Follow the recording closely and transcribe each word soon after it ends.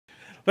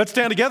Let's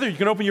stand together. You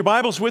can open your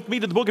Bibles with me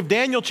to the book of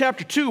Daniel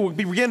chapter 2. We'll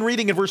begin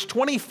reading in verse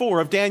 24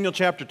 of Daniel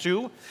chapter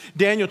 2.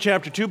 Daniel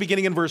chapter 2,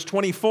 beginning in verse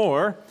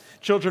 24.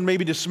 Children may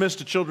be dismissed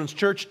to Children's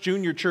Church,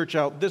 Junior Church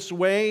out this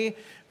way.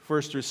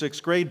 1st through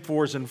 6th grade,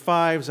 4s and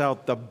 5s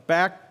out the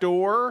back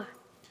door.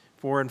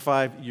 4 and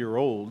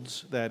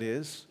 5-year-olds, that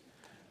is,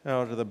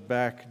 out of the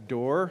back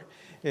door.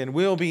 And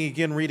we'll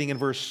begin reading in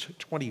verse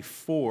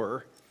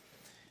 24.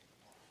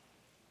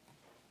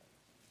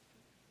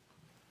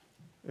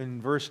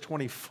 In verse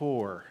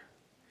 24,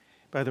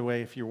 by the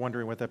way, if you're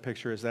wondering what that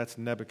picture is, that's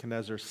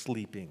Nebuchadnezzar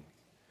sleeping.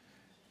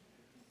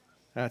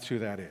 That's who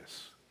that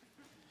is.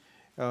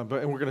 And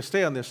we're going to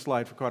stay on this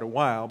slide for quite a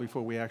while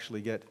before we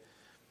actually get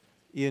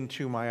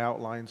into my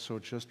outline, so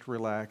just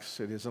relax.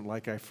 It isn't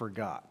like I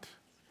forgot.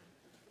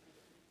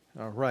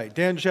 All right,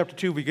 Daniel chapter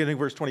 2, beginning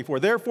verse 24.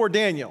 Therefore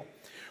Daniel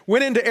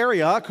went into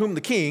Arioch, whom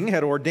the king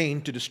had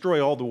ordained to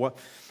destroy all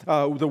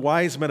the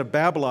wise men of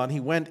Babylon. He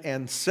went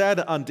and said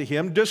unto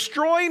him,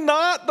 Destroy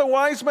not the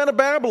wise men of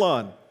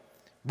Babylon.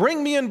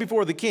 Bring me in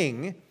before the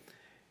king,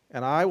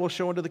 and I will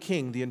show unto the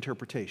king the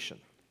interpretation.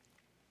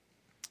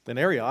 Then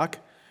Arioch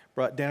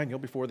brought Daniel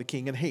before the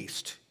king in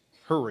haste,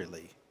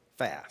 hurriedly,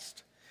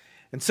 fast,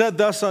 and said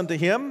thus unto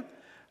him,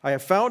 I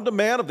have found a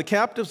man of the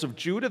captives of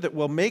Judah that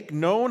will make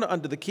known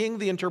unto the king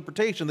the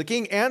interpretation. The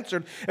king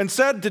answered and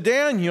said to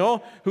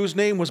Daniel, whose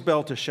name was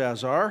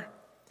Belteshazzar,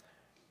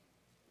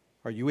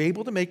 Are you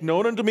able to make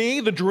known unto me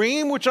the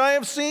dream which I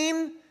have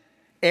seen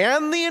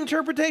and the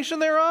interpretation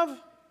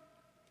thereof?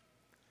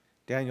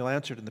 Daniel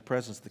answered in the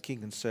presence of the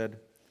king and said,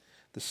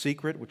 The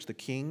secret which the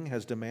king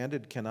has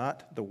demanded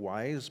cannot the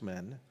wise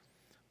men,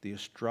 the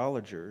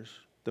astrologers,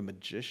 the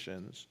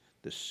magicians,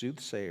 the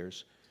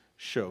soothsayers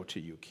show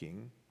to you,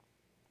 king.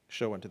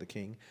 Show unto the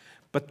king.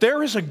 But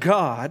there is a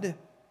God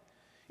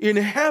in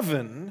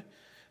heaven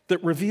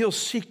that reveals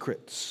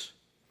secrets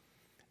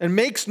and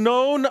makes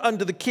known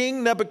unto the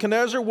king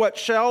Nebuchadnezzar what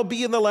shall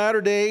be in the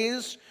latter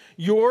days.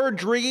 Your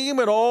dream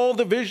and all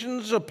the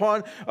visions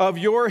of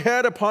your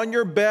head upon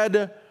your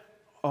bed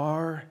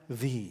are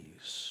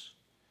these.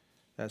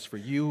 As for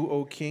you,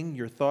 O king,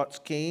 your thoughts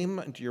came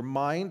into your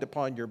mind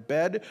upon your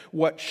bed,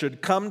 what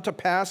should come to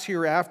pass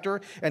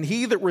hereafter, and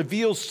he that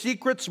reveals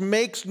secrets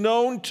makes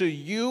known to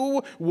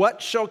you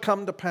what shall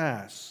come to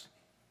pass.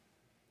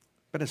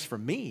 But as for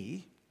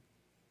me,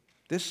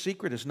 this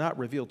secret is not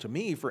revealed to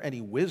me for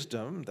any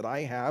wisdom that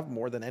I have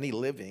more than any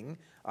living.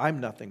 I'm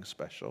nothing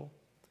special.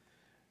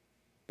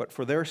 But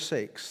for their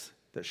sakes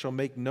that shall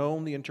make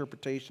known the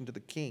interpretation to the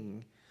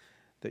king,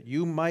 that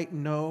you might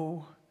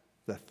know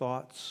the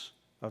thoughts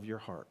of your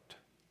heart.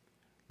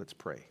 Let's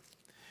pray.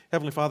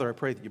 Heavenly Father, I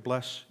pray that you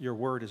bless your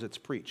word as it's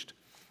preached.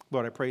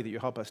 Lord, I pray that you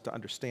help us to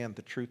understand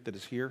the truth that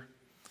is here.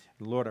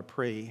 And Lord, I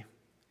pray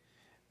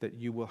that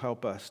you will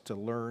help us to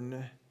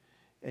learn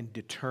and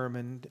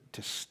determine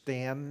to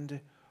stand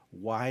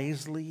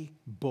wisely,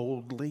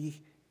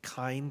 boldly,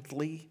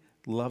 kindly,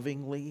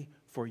 lovingly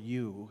for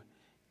you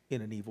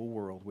in an evil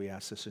world. We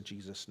ask this in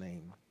Jesus'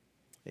 name.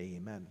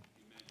 Amen.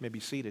 You may be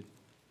seated.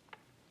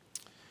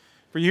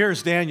 For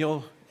years,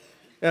 Daniel,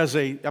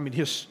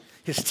 his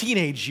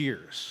teenage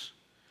years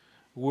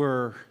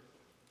were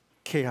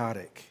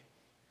chaotic.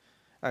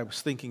 I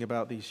was thinking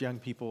about these young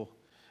people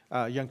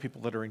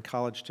that are in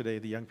college today,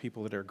 the young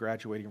people that are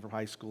graduating from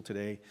high school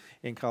today,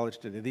 in college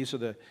today.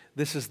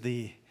 This is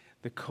the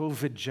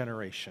COVID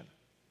generation.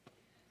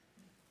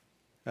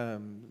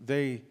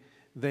 They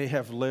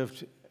have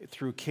lived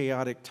through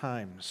chaotic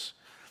times.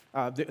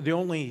 The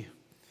only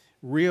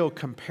real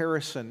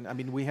comparison,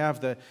 we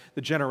have the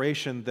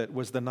generation that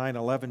was the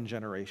 9/11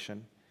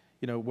 generation.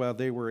 While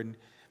they were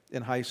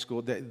in high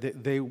school,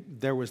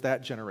 there was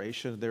that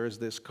generation. There is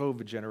this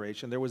COVID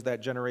generation. There was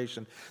that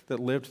generation that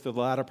lived through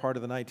the latter part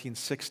of the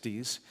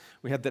 1960s.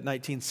 We had that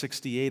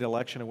 1968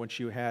 election in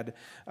which you had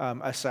the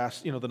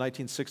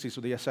 1960s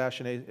with the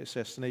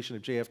assassination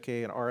of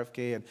JFK and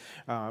RFK and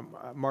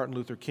Martin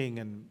Luther King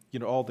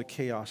and all the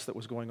chaos that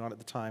was going on at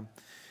the time.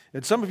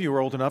 And some of you are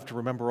old enough to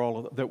remember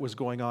all that was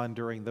going on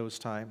during those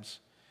times.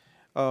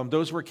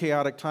 Those were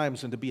chaotic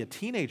times, and to be a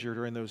teenager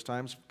during those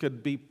times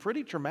could be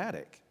pretty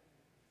traumatic.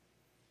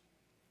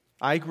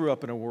 I grew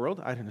up in a world,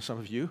 I don't know, some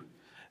of you,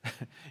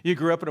 you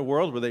grew up in a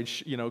world where they'd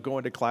go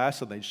into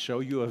class and they'd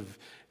show you,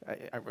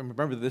 I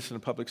remember this in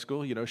a public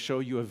school, show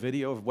you a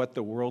video of what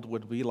the world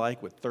would be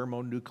like with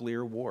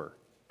thermonuclear war.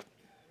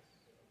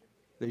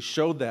 They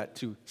showed that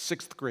to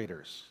 6th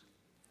graders.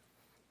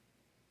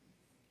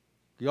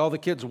 All the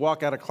kids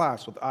walk out of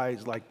class with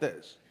eyes like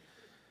this.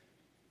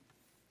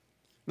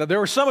 Now, there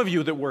were some of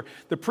you that were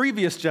the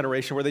previous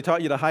generation where they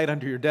taught you to hide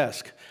under your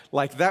desk,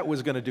 like that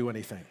was going to do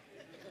anything.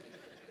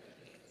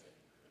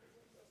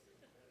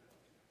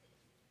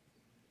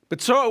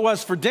 But so it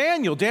was for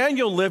Daniel.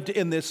 Daniel lived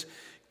in this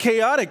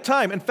chaotic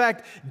time. In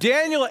fact,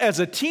 Daniel as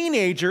a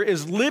teenager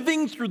is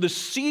living through the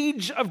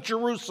siege of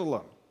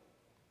Jerusalem.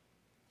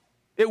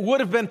 It would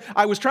have been,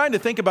 I was trying to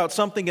think about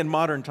something in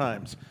modern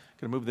times.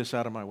 Going to move this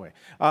out of my way.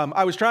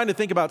 I was trying to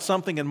think about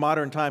something in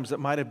modern times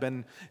that might have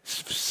been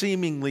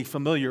seemingly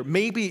familiar.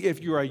 Maybe if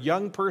you're a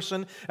young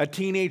person, a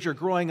teenager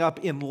growing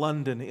up in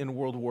London in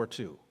World War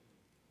II,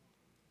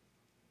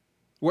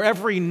 where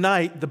every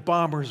night the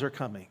bombers are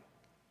coming.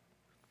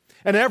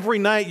 And every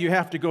night you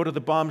have to go to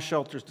the bomb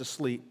shelters to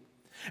sleep.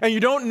 And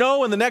you don't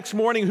know in the next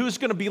morning who's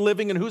going to be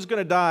living and who's going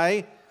to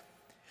die.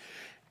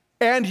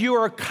 And you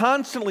are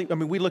constantly,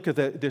 we look at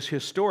this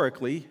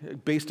historically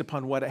based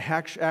upon what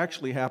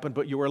actually happened,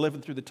 but you were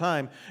living through the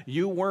time.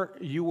 You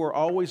were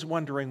always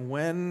wondering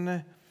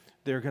when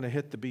they're going to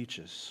hit the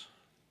beaches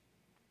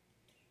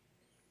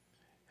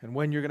and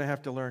when you're going to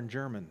have to learn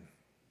German.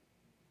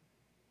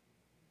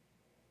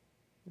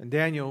 And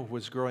Daniel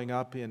was growing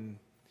up in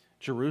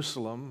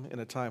Jerusalem in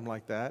a time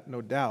like that,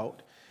 no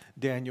doubt.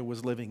 Daniel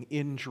was living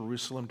in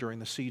Jerusalem during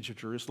the siege of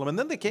Jerusalem. And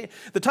then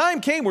the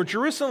time came where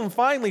Jerusalem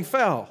finally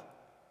fell.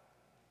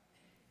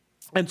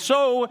 And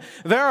so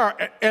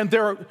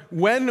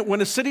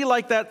when a city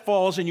like that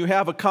falls and you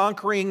have a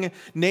conquering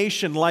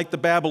nation like the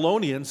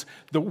Babylonians,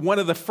 one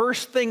of the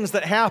first things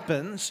that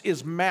happens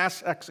is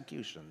mass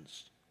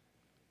executions.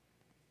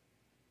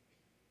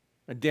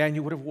 And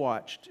Daniel would have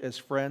watched as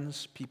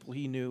friends, people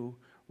he knew,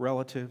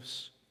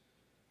 relatives,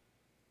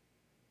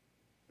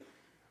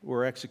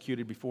 were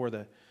executed before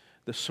the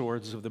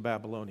swords of the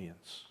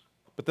Babylonians.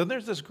 But then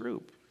there's this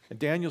group, and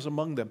Daniel's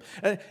among them.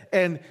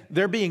 And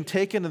they're being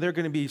taken and they're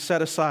going to be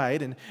set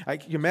aside. And I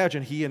can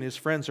imagine he and his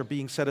friends are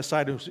being set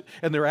aside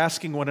and they're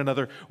asking one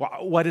another,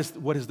 what is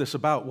this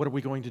about? What are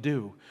we going to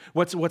do?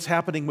 What's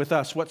happening with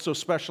us? What's so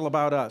special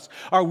about us?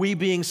 Are we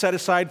being set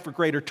aside for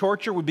greater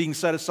torture? We're being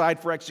set aside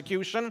for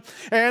execution?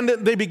 And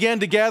they began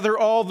to gather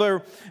all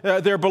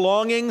their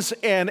belongings.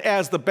 And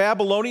as the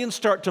Babylonians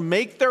start to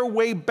make their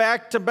way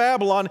back to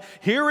Babylon,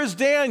 here is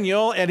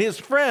Daniel and his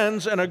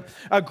friends and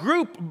a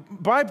group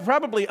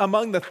probably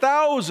among the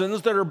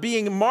thousands that are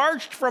being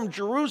marched from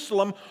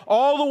Jerusalem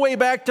all the way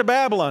back to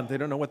Babylon. They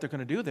don't know what they're going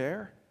to do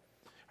there.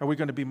 Are we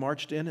going to be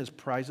marched in as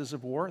prizes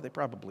of war? They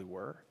probably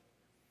were.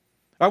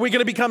 Are we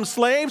going to become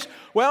slaves?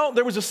 Well,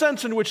 there was a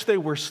sense in which they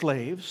were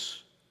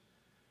slaves.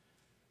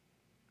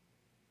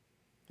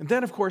 And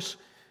then, of course,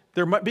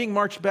 they're being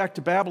marched back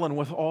to Babylon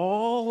with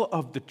all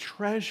of the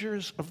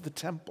treasures of the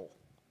temple.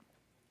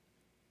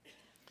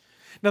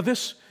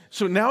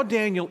 So now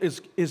Daniel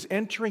is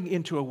entering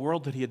into a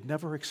world that he had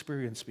never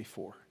experienced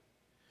before.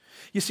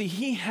 You see,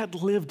 he had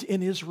lived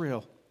in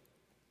Israel.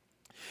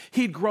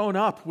 He'd grown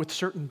up with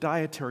certain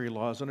dietary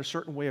laws and a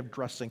certain way of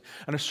dressing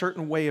and a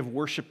certain way of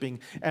worshiping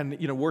and,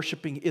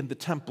 worshiping in the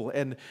temple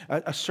and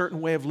a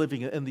certain way of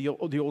living in the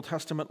Old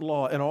Testament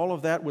law. And all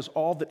of that was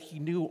all that he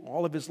knew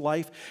all of his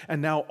life.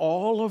 And now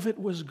all of it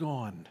was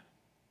gone.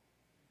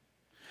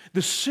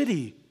 The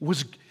city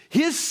was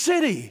his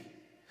city,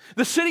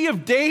 the city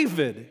of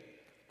David.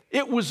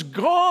 It was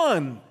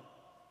gone.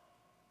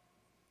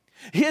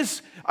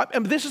 This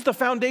is the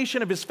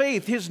foundation of his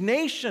faith. His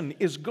nation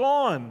is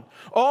gone.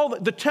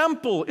 The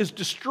temple is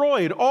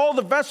destroyed. All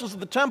the vessels of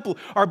the temple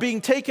are being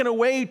taken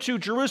away to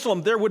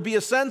Jerusalem. There would be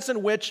a sense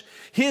in which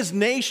his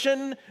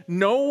nation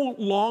no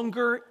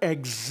longer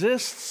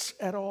exists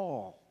at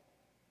all.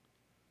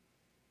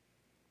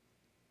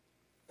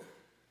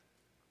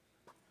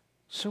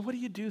 So what do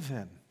you do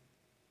then?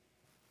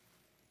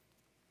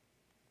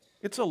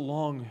 It's a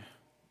long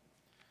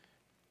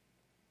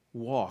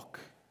walk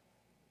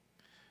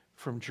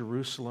from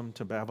Jerusalem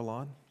to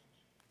Babylon.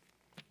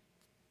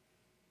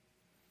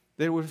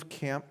 They would have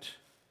camped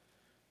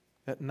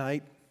at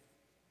night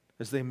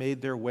as they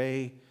made their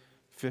way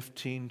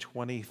 15,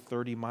 20,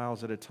 30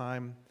 miles at a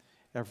time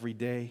every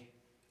day.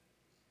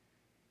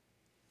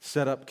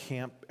 Set up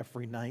camp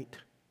every night,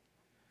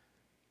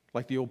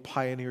 like the old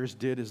pioneers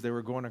did as they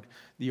were going to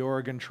the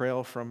Oregon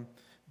Trail from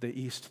the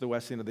east to the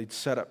west. They'd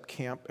set up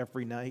camp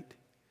every night.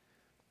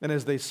 And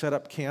as they set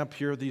up camp,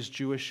 here are these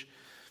Jewish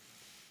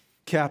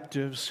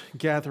captives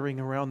gathering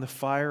around the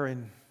fire,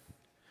 and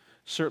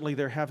certainly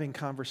they're having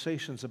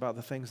conversations about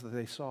the things that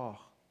they saw. Do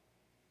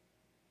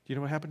you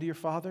know what happened to your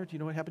father? Do you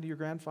know what happened to your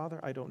grandfather?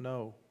 I don't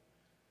know.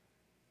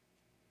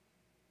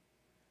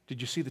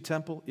 Did you see the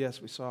temple?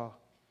 Yes, we saw.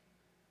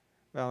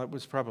 Well, it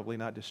was probably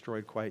not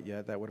destroyed quite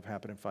yet. That would have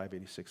happened in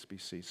 586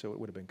 BC, so it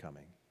would have been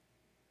coming.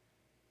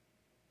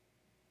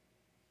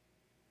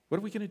 What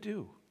are we going to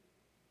do?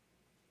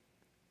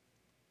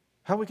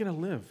 How are we going to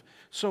live?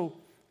 So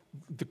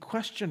the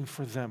question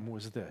for them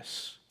was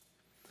this: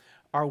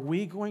 are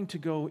we going to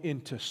go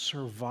into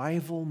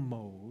survival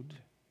mode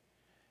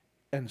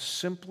and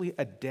simply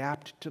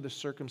adapt to the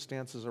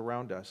circumstances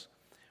around us?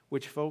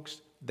 Which,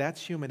 folks,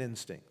 that's human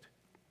instinct.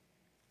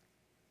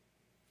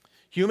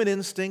 Human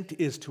instinct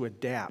is to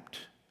adapt,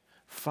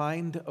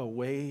 find a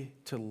way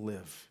to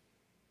live.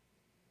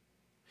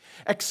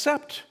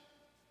 Accept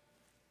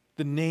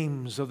the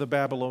names of the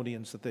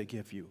Babylonians that they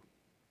give you.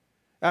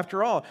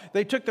 After all,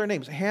 they took their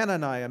names: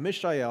 Hananiah,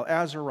 Mishael,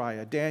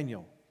 Azariah,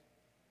 Daniel.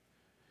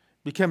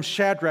 Became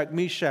Shadrach,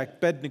 Meshach,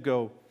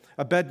 Abednego,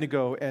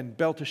 Abednego and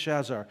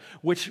Belteshazzar,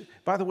 which,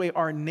 by the way,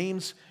 are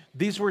names,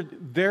 these were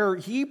their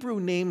Hebrew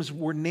names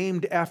were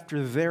named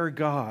after their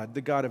God,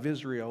 the God of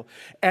Israel,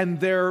 and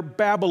their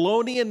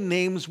Babylonian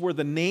names were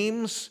the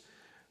names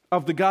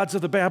of the gods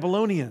of the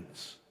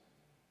Babylonians.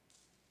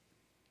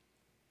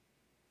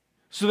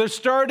 So they're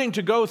starting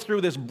to go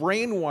through this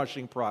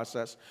brainwashing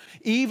process,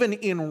 even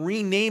in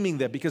renaming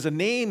them, because a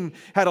name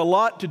had a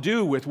lot to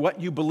do with what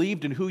you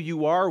believed and who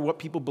you are, what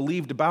people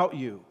believed about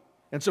you.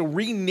 And so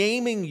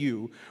renaming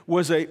you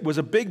was a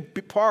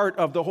big part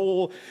of the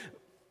whole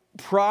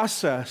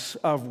process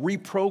of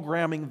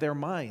reprogramming their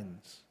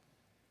minds.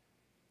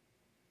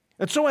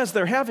 And so as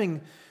they're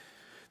having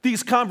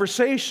these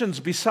conversations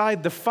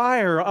beside the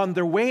fire on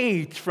their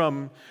way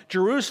from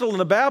Jerusalem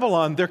to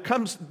Babylon, there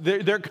comes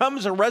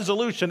a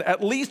resolution,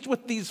 at least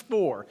with these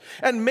four.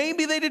 And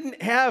maybe they didn't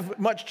have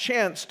much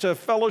chance to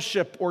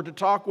fellowship or to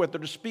talk with or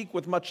to speak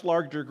with much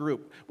larger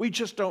group. We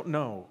just don't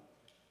know.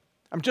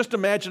 I'm just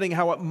imagining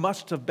how it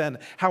must have been,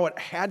 how it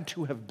had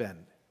to have been.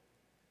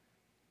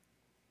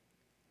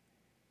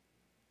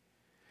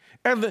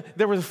 And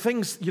there were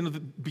things,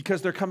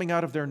 because they're coming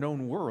out of their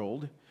known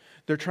world,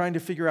 they're trying to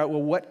figure out,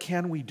 well, what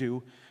can we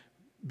do?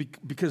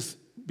 Because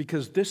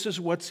this is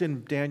what's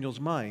in Daniel's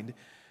mind.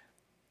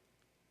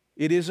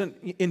 It isn't,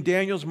 in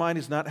Daniel's mind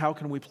is not how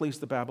can we please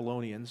the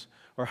Babylonians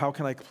or how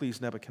can I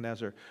please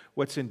Nebuchadnezzar.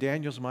 What's in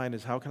Daniel's mind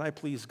is how can I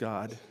please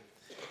God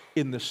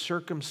in the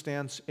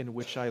circumstance in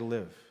which I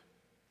live.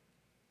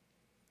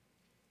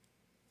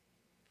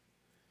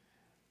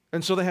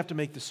 And so they have to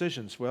make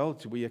decisions. Well,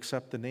 do we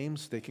accept the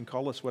names? They can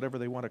call us whatever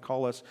they want to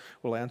call us.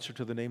 We'll answer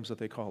to the names that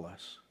they call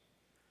us.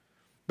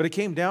 But it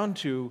came down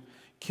to,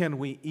 can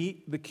we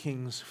eat the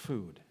king's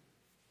food?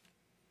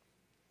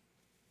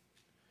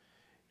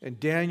 And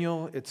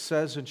Daniel, it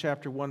says in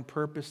chapter 1,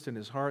 purposed in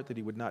his heart that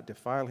he would not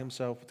defile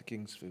himself with the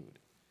king's food.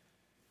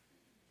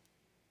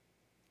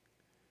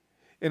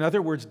 In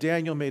other words,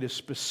 Daniel made a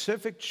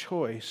specific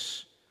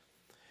choice.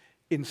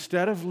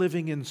 Instead of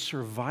living in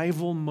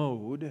survival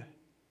mode,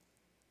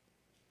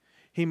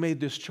 he made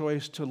this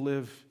choice to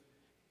live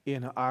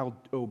in I'll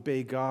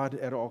obey God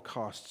at all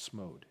costs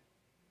mode.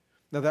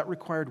 Now, that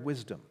required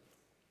wisdom.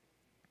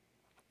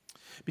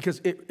 Because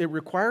it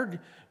required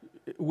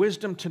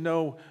wisdom to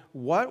know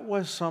what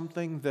was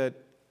something that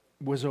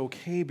was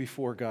okay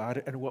before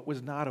God and what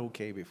was not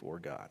okay before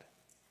God.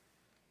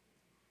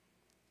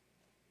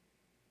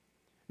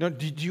 Now,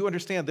 do you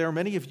understand? There are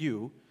many of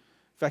you,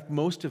 in fact,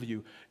 most of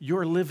you,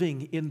 you're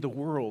living in the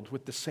world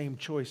with the same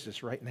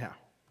choices right now.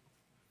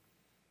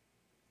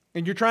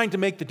 And you're trying to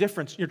make the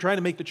difference. You're trying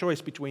to make the choice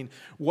between,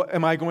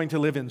 am I going to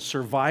live in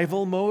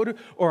survival mode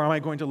or am I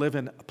going to live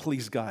in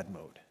please God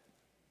mode?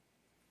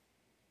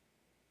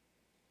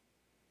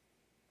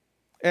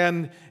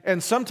 And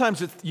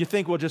sometimes you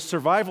think, well, just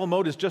survival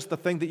mode is just the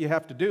thing that you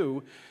have to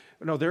do.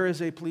 No, there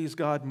is a please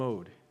God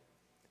mode,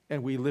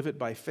 and we live it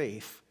by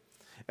faith.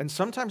 And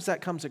sometimes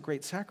that comes at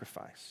great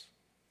sacrifice.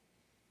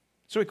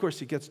 So, of course,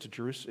 he gets to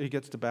Jerusalem, he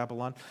gets to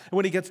Babylon. And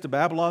when he gets to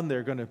Babylon,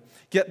 they're going to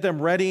get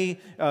them ready.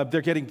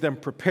 They're getting them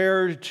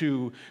prepared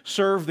to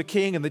serve the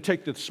king. And they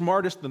take the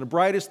smartest and the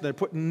brightest, and they're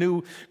putting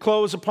new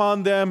clothes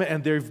upon them.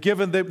 And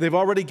they've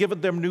already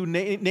given them new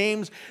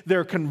names.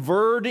 They're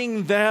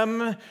converting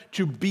them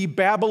to be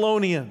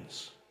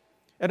Babylonians.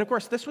 And, of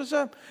course, this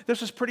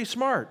was pretty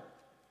smart.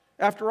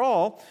 After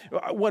all,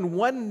 when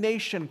one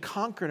nation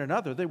conquered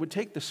another, they would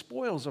take the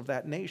spoils of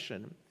that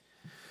nation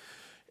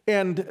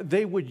and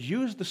they would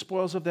use the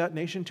spoils of that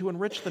nation to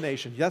enrich the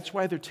nation. That's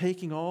why they're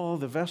taking all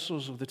the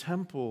vessels of the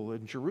temple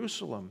in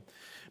Jerusalem.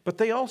 But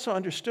they also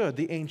understood,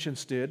 the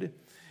ancients did,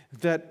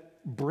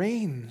 that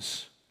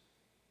brains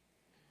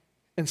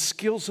and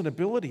skills and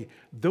ability,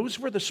 those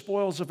were the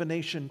spoils of a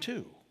nation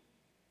too.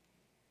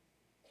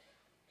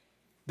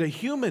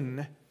 These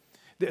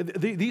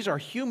are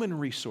human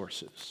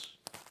resources.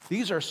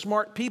 These are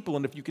smart people,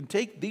 and if you can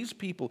take these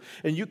people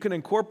and you can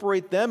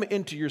incorporate them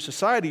into your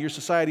society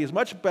is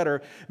much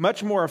better,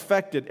 much more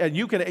affected,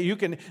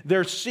 and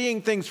they're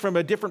seeing things from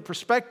a different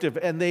perspective,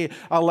 and this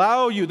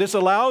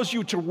allows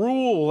you to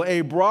rule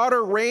a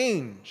broader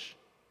range.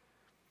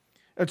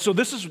 And so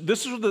this is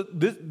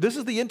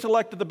the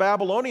intellect of the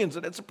Babylonians,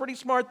 and it's a pretty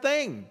smart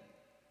thing.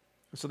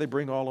 And so they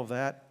bring all of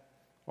that,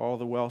 all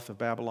the wealth of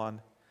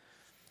Babylon.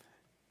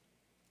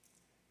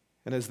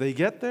 And as they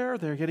get there,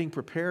 they're getting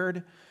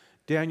prepared.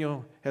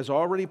 Daniel has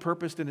already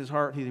purposed in his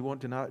heart he won't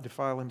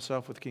defile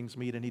himself with king's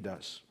meat, and he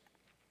does.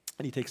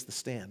 And he takes the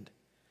stand.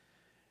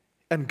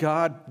 And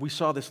God, we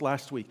saw this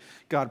last week,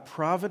 God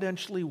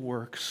providentially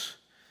works,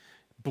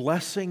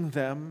 blessing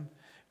them,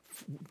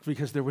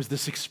 because there was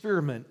this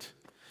experiment.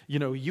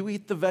 You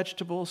eat the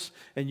vegetables,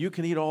 and you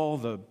can eat all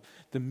the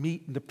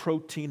meat and the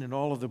protein and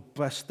all of the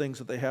best things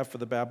that they have for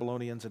the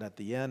Babylonians, and at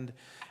the end,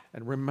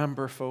 and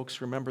remember, folks,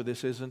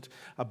 this isn't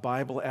a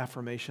Bible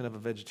affirmation of a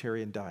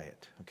vegetarian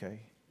diet,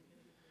 okay?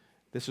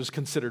 This was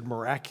considered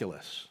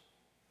miraculous.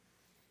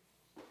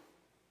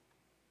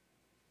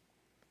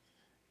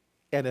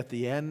 And at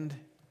the end,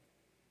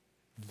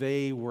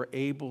 they were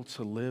able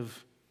to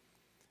live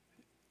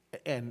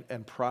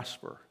and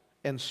prosper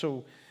And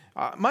so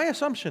my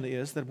assumption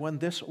is that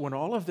when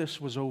all of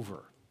this was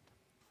over,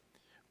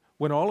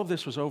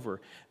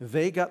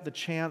 they got the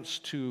chance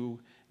to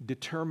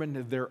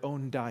determine their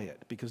own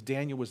diet because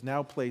Daniel was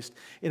now placed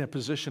in a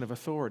position of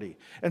authority.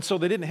 And so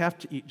they didn't have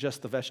to eat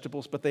just the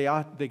vegetables, but they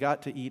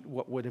got to eat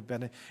what would have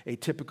been a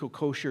typical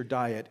kosher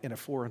diet in a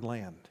foreign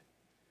land.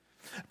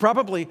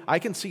 Probably, I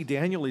can see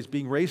Daniel is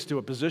being raised to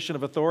a position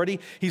of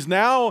authority. He's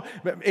now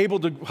able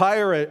to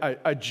hire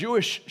a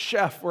Jewish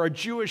chef or a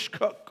Jewish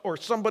cook or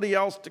somebody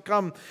else to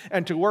come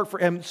and to work for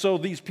him. So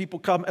these people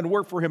come and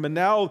work for him, and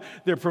now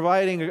they're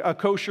providing a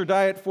kosher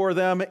diet for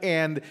them,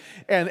 and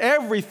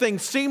everything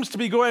seems to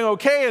be going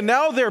okay. And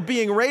now they're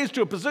being raised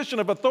to a position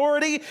of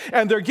authority,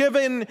 and they're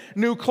given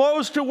new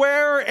clothes to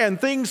wear,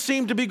 and things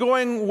seem to be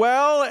going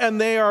well,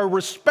 and they are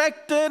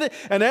respected,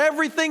 and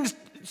everything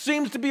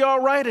seems to be all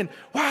right, and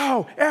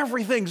wow,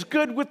 everything's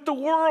good with the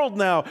world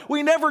now.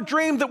 We never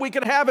dreamed that we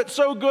could have it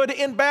so good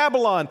in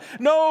Babylon.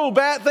 No,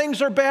 bad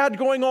things are bad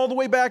going all the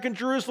way back in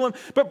Jerusalem,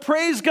 but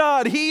praise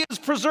God, He is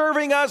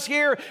preserving us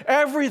here.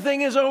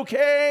 Everything is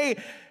okay.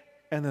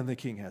 And then the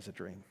king has a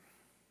dream.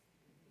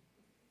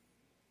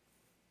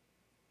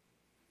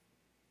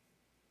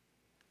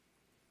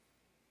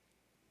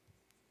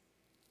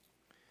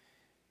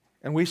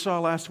 And we saw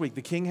last week,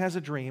 the king has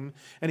a dream,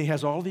 and he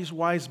has all these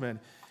wise men.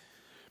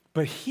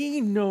 But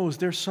he knows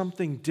there's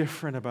something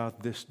different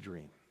about this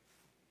dream.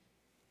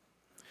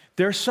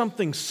 There's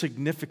something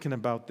significant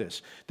about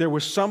this. There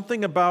was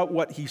something about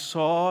what he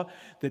saw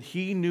that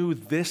he knew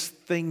this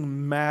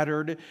thing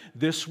mattered.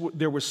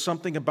 There was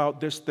something about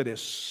this that is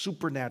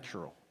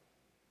supernatural.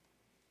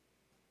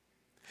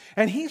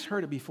 And he's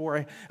heard it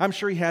before. I'm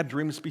sure he had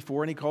dreams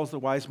before, and he calls the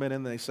wise men in,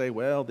 and they say,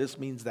 well, this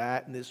means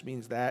that, and this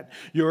means that.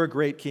 You're a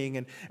great king.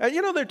 And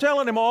they're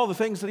telling him all the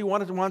things that he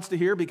wants to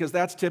hear, because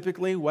that's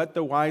typically what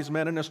the wise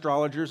men and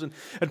astrologers and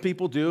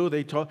people do.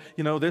 They talk,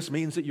 this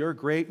means that you're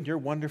great, and you're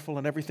wonderful,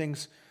 and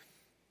everything's...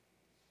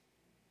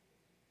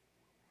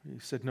 He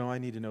said, no, I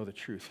need to know the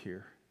truth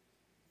here.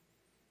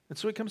 And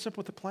so he comes up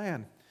with a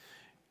plan.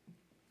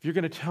 If you're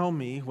going to tell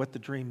me what the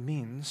dream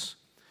means,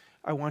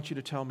 I want you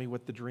to tell me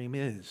what the dream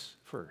is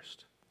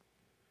first.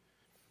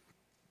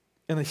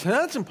 And they said,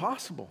 that's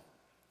impossible.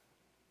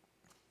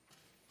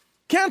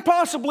 Can't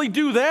possibly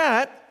do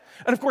that.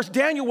 And of course,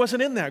 Daniel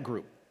wasn't in that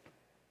group.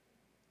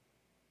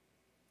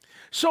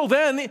 So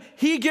then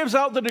he gives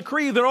out the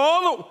decree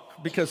that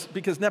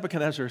because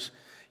Nebuchadnezzar's,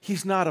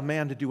 he's not a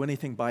man to do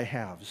anything by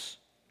halves,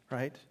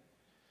 right?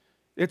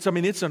 It's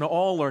an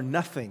all or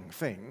nothing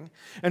thing.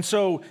 And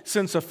so,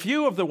 since a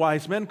few of the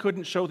wise men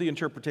couldn't show the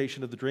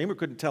interpretation of the dream or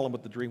couldn't tell him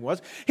what the dream was,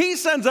 he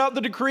sends out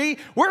the decree,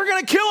 we're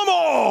going to kill them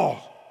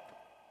all.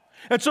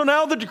 And so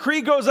now the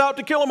decree goes out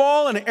to kill them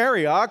all, and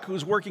Arioch,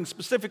 who's working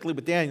specifically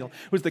with Daniel,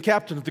 who's the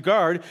captain of the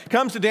guard,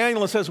 comes to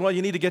Daniel and says, well,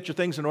 you need to get your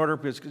things in order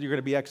because you're going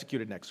to be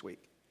executed next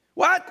week.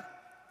 What?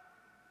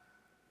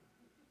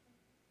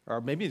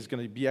 Or maybe he's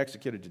going to be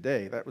executed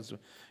today. It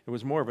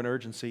was more of an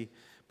urgency.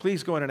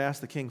 Please go in and ask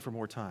the king for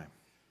more time.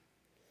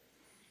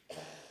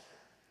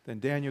 Then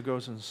Daniel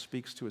goes and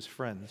speaks to his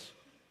friends,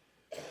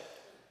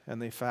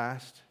 and they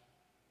fast,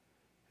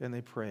 and they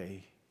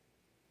pray,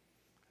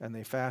 and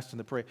they fast and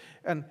they pray.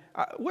 And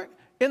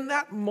in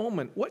that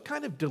moment, what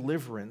kind of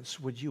deliverance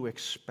would you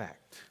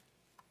expect?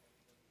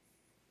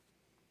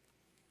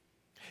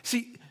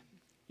 See,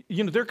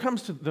 there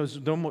comes to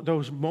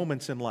those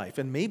moments in life,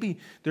 and maybe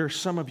there are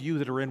some of you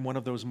that are in one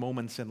of those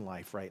moments in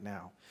life right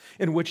now,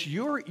 in which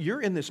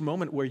you're in this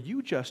moment where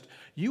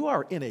you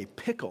are in a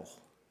pickle.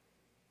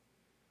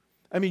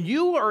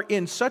 You are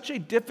in such a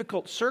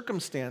difficult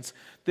circumstance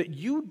that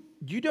you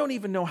don't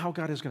even know how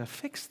God is going to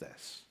fix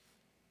this.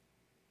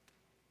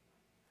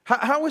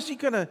 How is He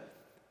going to,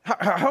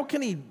 how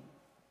can He,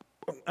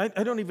 I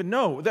don't even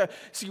know.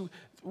 See,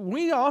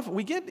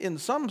 we get in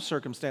some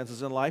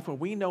circumstances in life when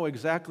we know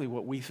exactly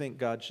what we think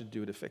God should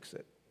do to fix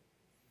it.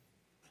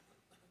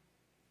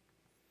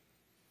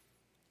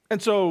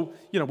 And so,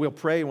 we'll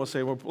pray and we'll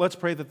say, well, let's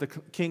pray that the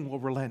king will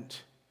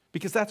relent,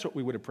 because that's what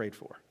we would have prayed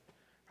for.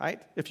 Right?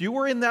 If you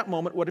were in that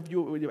moment, what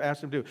would you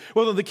ask him to do?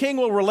 Well, that the king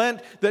will relent,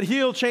 that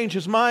he'll change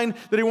his mind,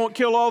 that he won't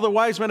kill all the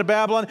wise men of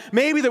Babylon,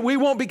 maybe that we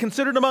won't be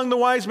considered among the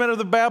wise men of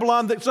the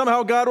Babylon, that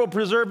somehow God will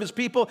preserve his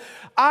people.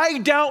 I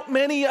doubt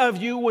many of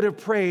you would have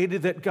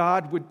prayed that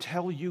God would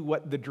tell you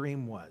what the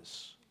dream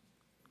was.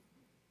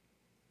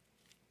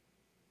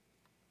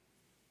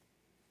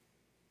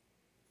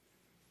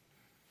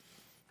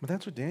 But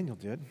that's what Daniel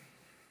did.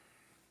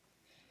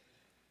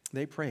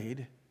 They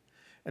prayed,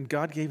 and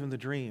God gave him the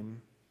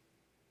dream.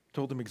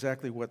 Told him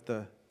exactly what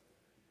the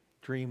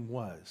dream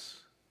was.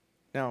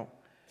 Now,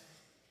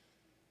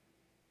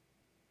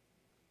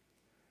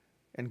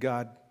 and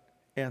God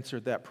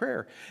answered that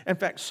prayer. In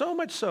fact, so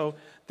much so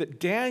that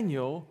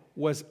Daniel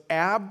was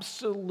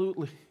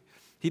absolutely,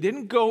 he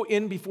didn't go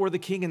in before the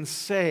king and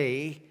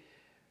say,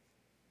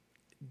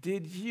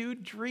 did you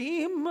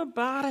dream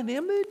about an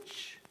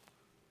image?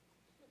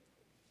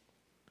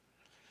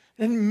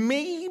 And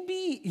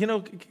maybe,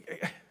 have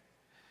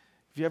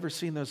you ever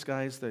seen those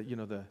guys that,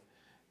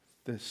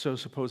 the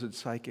supposed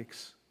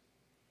psychics,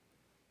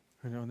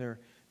 And they're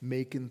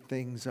making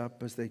things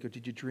up as they go.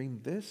 Did you dream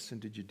this?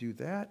 And did you do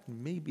that?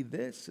 And maybe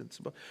this? And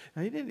so,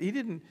 he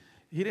didn't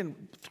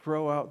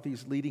throw out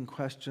these leading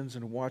questions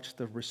and watch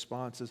the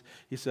responses.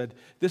 He said,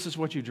 this is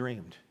what you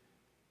dreamed.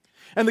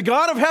 And the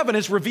God of heaven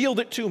has revealed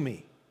it to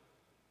me.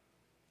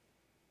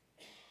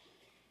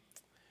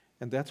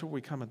 And that's where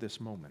we come at this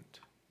moment.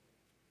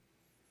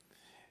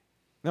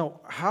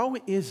 Now, how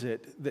is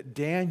it that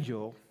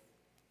Daniel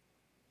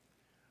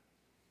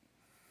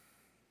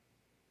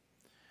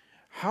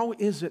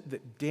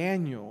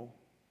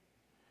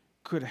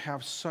could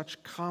have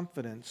such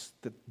confidence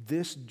that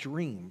this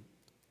dream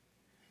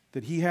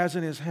that he has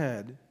in his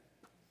head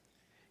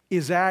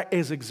is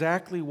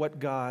exactly what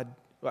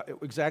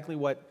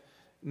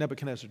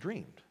Nebuchadnezzar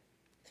dreamed?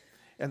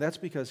 And that's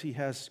because he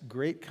has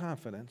great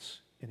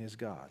confidence in his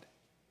God.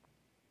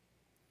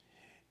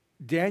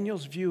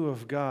 Daniel's view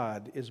of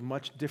God is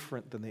much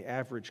different than the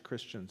average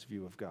Christian's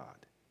view of God.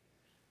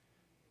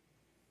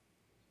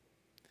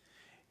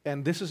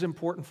 And this is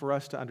important for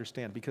us to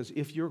understand, because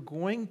if you're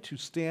going to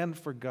stand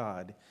for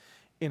God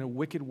in a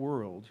wicked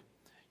world,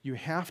 you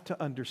have to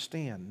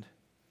understand,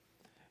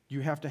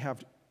 you have to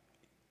have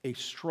a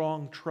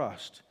strong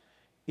trust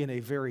in a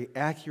very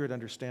accurate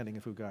understanding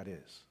of who God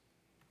is.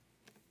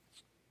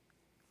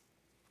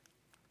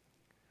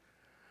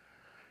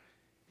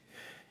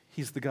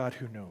 He's the God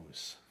who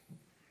knows.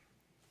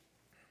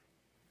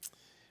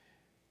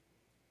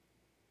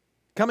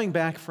 Coming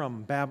back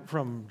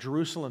from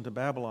Jerusalem to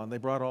Babylon, they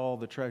brought all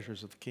the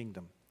treasures of the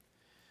kingdom.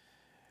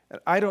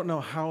 I don't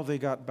know how they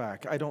got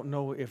back. I don't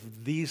know if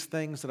these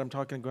things that I'm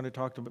going to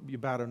talk to you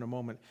about in a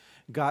moment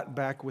got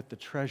back with the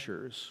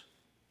treasures.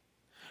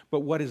 But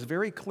what is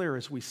very clear,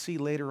 as we see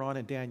later on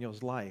in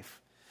Daniel's life,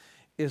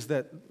 is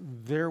that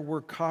there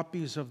were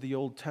copies of the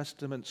Old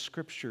Testament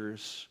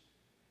scriptures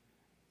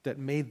that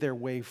made their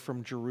way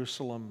from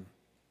Jerusalem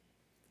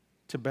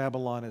to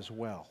Babylon as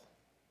well.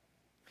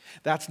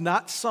 That's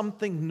not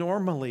something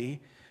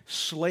normally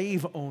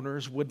slave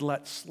owners would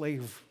let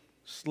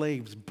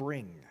slaves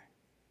bring.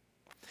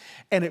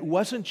 And it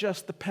wasn't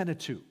just the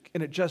Pentateuch,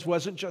 and it just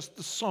wasn't just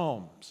the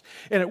Psalms,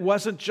 and it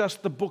wasn't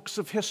just the books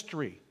of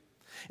history.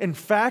 In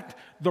fact,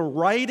 the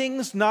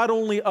writings not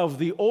only of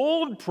the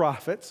old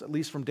prophets, at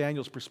least from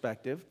Daniel's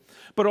perspective,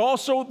 but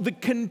also the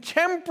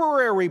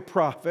contemporary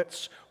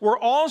prophets were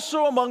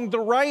also among the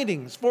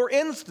writings. For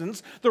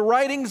instance, the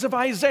writings of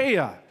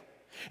Isaiah,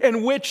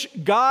 in which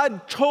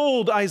God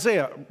told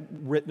Isaiah,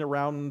 written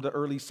around the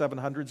early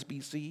 700s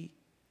BC,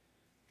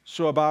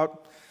 so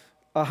about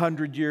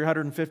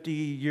 150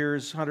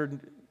 years,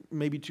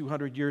 maybe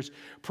 200 years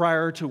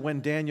prior to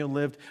when Daniel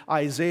lived,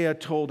 Isaiah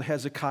told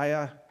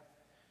Hezekiah,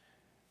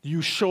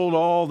 you sold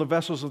all the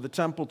vessels of the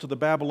temple to the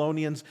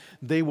Babylonians.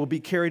 They will be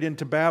carried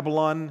into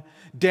Babylon.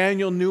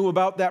 Daniel knew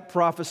about that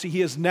prophecy.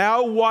 He is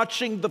now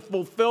watching the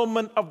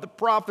fulfillment of the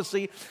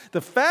prophecy.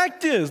 The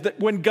fact is that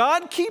when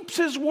God keeps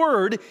His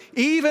word,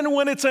 even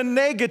when it's a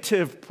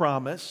negative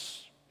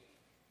promise,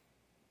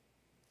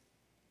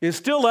 is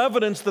still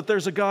evidence that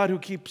there's a God who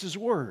keeps His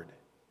word.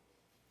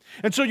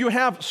 And so you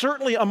have,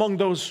 certainly among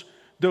those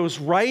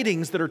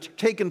writings that are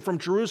taken from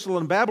Jerusalem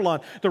and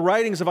Babylon, the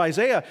writings of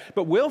Isaiah.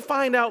 But we'll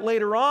find out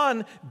later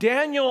on,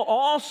 Daniel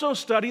also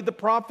studied the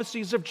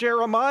prophecies of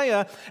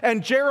Jeremiah,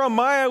 and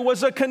Jeremiah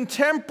was a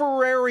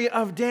contemporary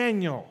of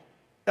Daniel.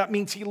 That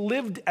means he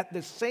lived at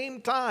the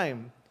same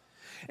time.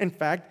 In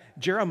fact,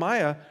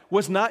 Jeremiah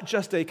was not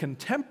just a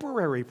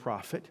contemporary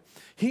prophet,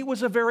 he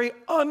was a very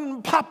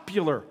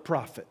unpopular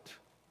prophet.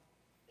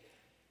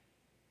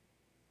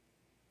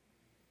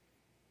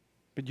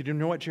 But you do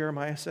know what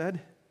Jeremiah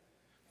said?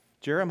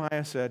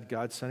 Jeremiah said,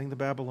 God's sending the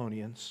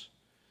Babylonians.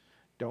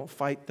 Don't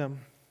fight them.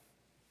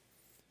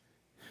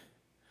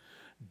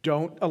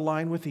 Don't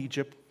align with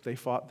Egypt. They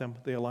fought them.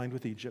 They aligned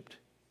with Egypt.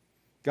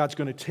 God's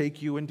going to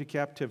take you into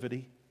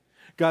captivity.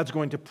 God's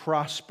going to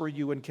prosper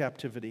you in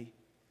captivity.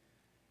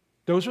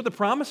 Those are the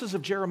promises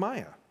of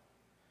Jeremiah.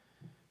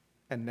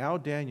 And now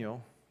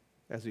Daniel,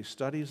 as he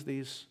studies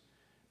these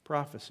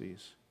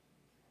prophecies,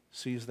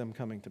 sees them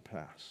coming to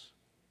pass.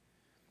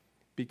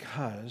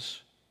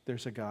 Because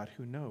there's a God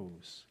who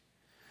knows.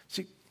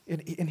 See,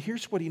 and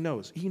here's what he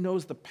knows. He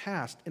knows the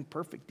past in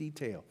perfect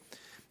detail.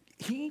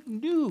 He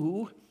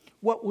knew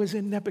what was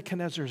in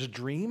Nebuchadnezzar's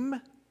dream,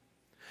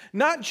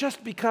 not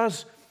just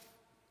because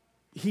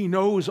he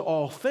knows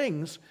all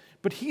things,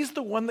 but he's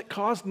the one that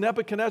caused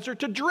Nebuchadnezzar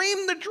to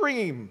dream the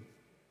dream.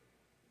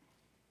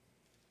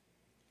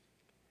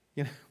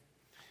 You know,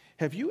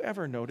 have you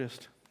ever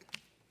noticed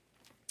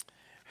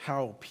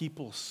how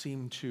people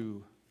seem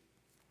to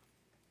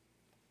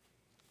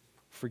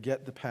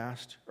forget the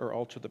past or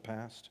alter the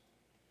past?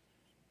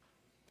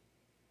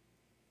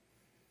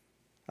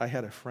 I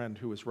had a friend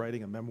who was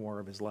writing a memoir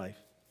of his life.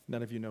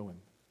 None of you know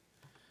him.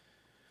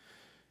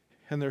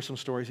 And there's some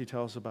stories he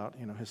tells about,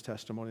 his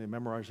testimony, the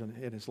memoirs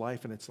in his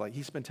life, and it's like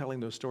he's been telling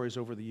those stories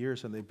over the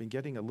years, and they've been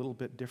getting a little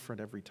bit different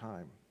every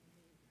time.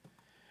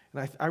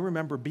 And I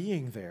remember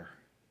being there.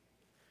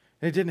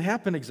 And it didn't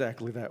happen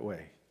exactly that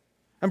way.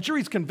 I'm sure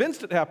he's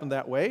convinced it happened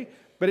that way,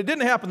 but it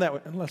didn't happen that way,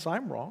 unless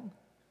I'm wrong.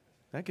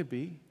 That could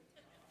be.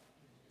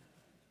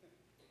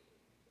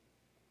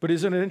 But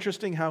isn't it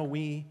interesting how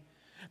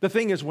the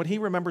thing is, what he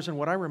remembers and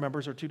what I remember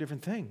are two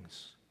different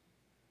things.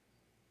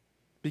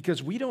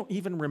 Because we don't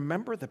even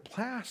remember the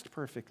past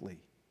perfectly.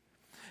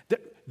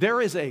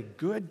 There is a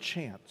good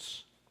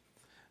chance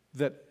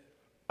that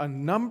a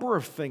number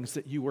of things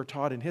that you were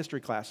taught in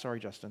history class,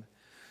 sorry, Justin,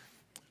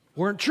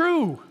 weren't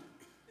true.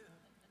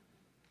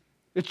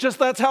 It's just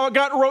that's how it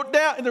got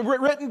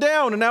written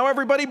down, and now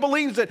everybody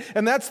believes it,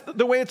 and that's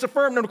the way it's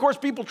affirmed. And of course,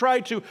 people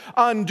try to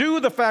undo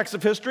the facts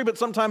of history, but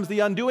sometimes the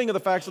undoing of the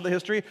facts of the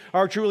history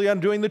are truly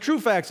undoing the true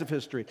facts of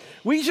history.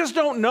 We just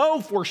don't know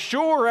for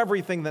sure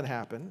everything that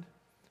happened.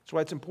 That's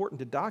why it's important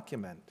to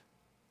document,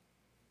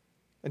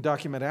 and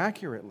document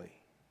accurately.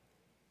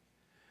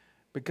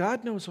 But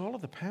God knows all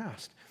of the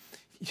past.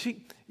 You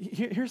see,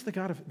 here's the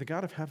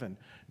God of heaven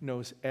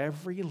knows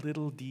every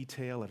little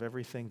detail of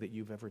everything that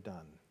you've ever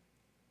done.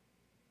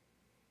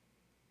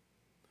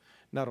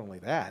 Not only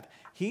that,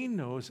 he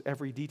knows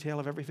every detail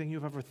of everything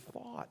you've ever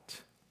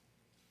thought.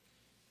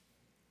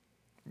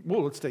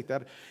 Well, let's take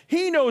that.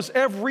 He knows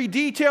every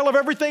detail of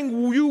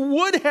everything you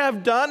would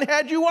have done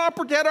had you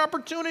had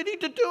opportunity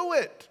to do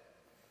it.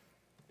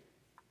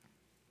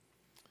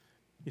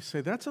 You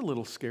say, that's a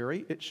little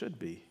scary. It should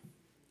be.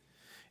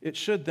 It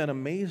should then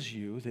amaze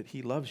you that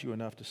he loves you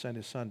enough to send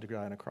his son to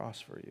die on a cross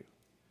for you.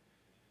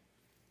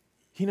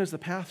 He knows the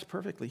past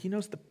perfectly. He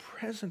knows the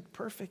present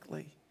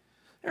perfectly.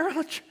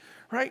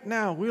 Right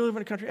now, we live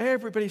in a country,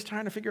 everybody's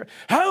trying to figure out,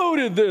 how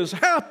did this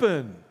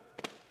happen?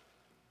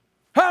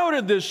 How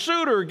did this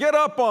shooter get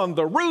up on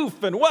the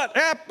roof and what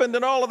happened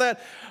and all of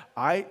that?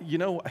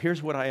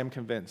 Here's what I am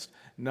convinced.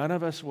 None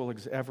of us will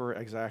ever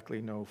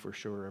exactly know for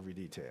sure every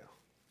detail.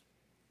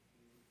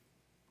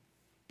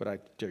 But I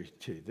tell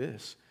you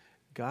this,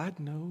 God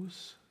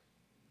knows.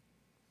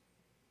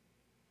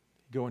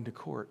 Go into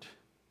court.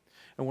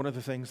 And one of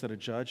the things that a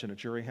judge and a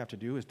jury have to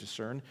do is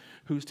discern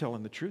who's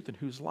telling the truth and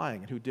who's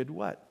lying and who did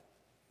what.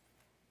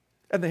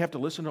 And they have to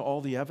listen to all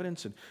the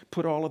evidence and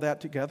put all of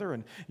that together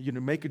and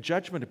make a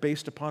judgment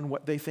based upon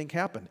what they think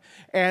happened.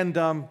 And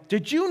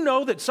did you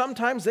know that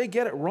sometimes they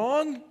get it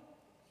wrong?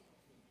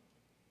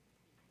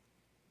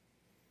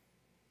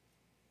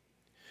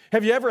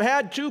 Have you ever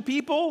had two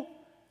people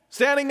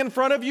standing in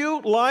front of you,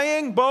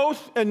 lying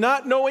both, and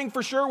not knowing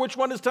for sure which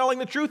one is telling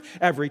the truth?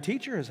 Every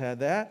teacher has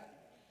had that.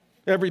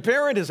 Every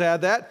parent has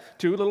had that.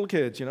 Two little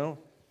kids,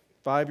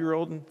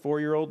 5-year-old and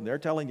 4-year-old, and they're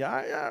telling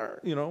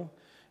you,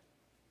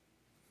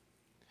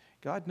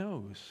 God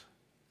knows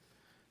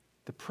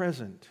the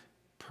present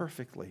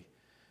perfectly,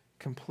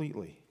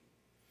 completely.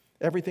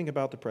 Everything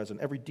about the present,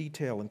 every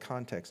detail and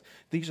context.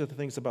 These are the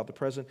things about the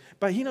present.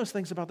 But he knows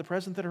things about the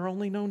present that are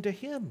only known to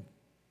him.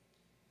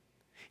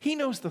 He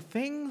knows the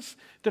things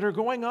that are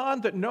going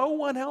on that no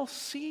one else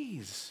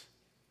sees.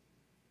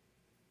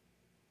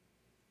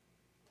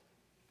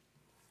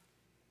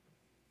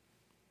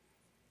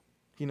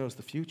 He knows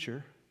the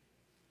future.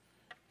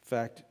 In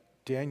fact,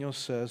 Daniel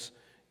says,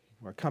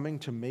 we're coming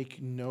to make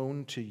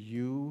known to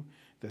you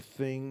the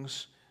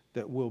things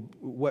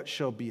what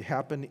shall be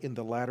happen in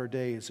the latter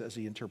days as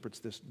he interprets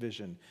this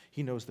vision.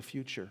 He knows the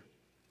future.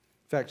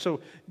 In fact, so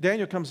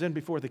Daniel comes in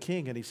before the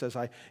king and he says,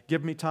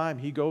 give me time.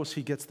 He goes,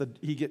 he gets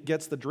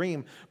the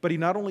dream, but he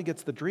not only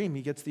gets the dream,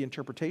 he gets the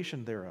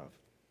interpretation thereof.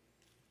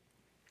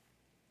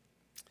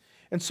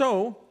 And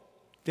so,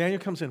 Daniel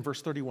comes in,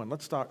 verse 31.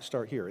 Let's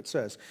start here. It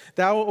says,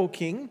 thou, O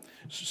king,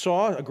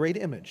 saw a great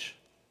image,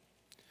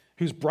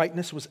 whose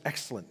brightness was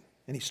excellent.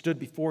 And he stood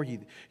before you.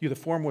 The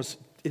form was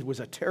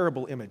a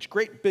terrible image,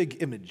 great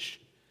big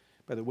image.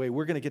 By the way,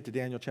 we're going to get to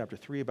Daniel chapter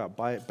 3 about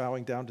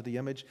bowing down to the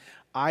image.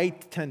 I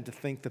tend to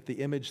think that the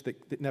image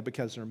that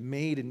Nebuchadnezzar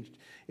made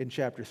in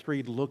chapter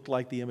 3 looked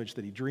like the image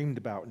that he dreamed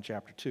about in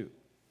chapter 2.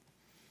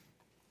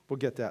 We'll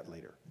get that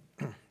later.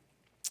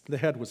 The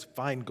head was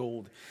fine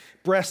gold,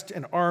 breast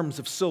and arms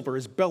of silver,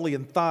 his belly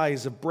and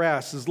thighs of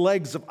brass, his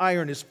legs of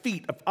iron, his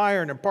feet of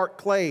iron and part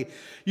clay.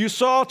 You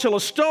saw till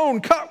a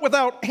stone cut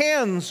without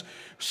hands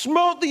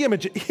smote the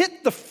image. It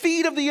hit the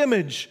feet of the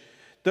image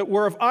that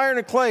were of iron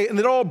and clay, and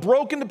it all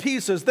broke into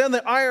pieces. Then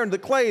the iron, the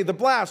clay, the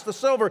brass, the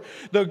silver,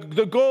 the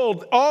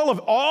gold, all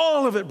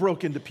of it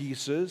broke into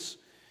pieces,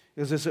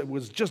 as it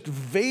was just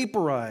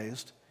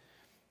vaporized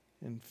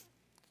and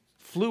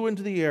flew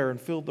into the air and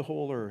filled the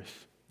whole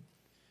earth.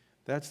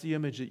 That's the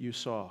image that you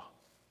saw.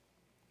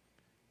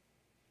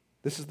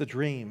 This is the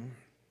dream,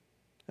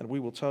 and we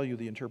will tell you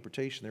the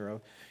interpretation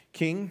thereof.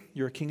 King,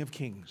 you're a king of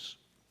kings.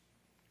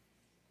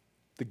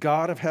 The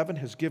God of heaven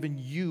has given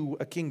you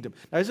a kingdom.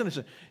 Now, isn't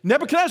it?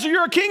 Nebuchadnezzar,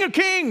 you're a king of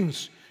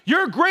kings.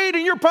 You're great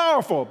and you're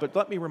powerful. But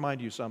let me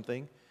remind you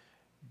something.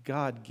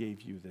 God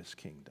gave you this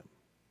kingdom.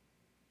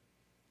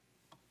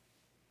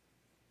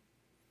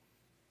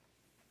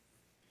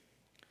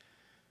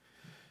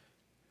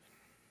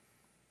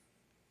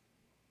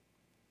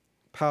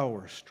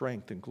 Power,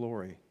 strength, and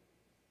glory.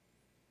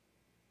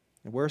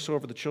 And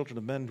wheresoever the children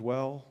of men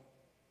dwell,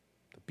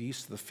 The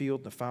beasts of the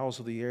field, the fowls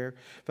of the air,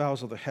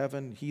 fowls of the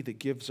heaven, he that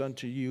gives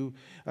unto you,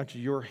 unto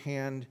your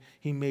hand,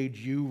 he made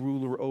you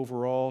ruler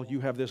over all.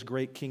 You have this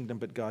great kingdom,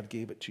 but God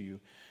gave it to you.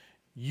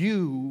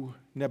 You,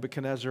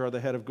 Nebuchadnezzar, are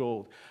the head of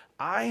gold.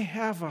 I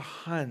have a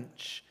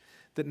hunch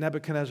that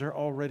Nebuchadnezzar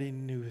already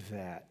knew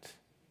that.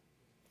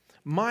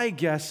 My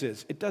guess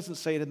is, it doesn't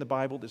say it in the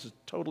Bible, this is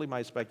totally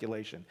my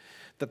speculation,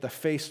 that the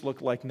face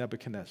looked like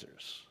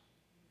Nebuchadnezzar's.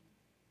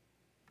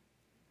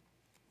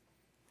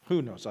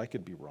 Who knows? I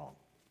could be wrong.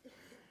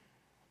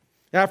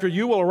 After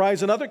you will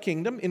arise another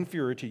kingdom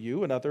inferior to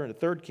you, and a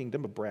third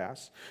kingdom of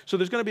brass. So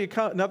there's going to be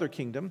another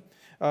kingdom,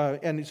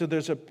 and so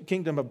there's a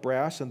kingdom of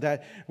brass, and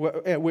that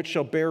which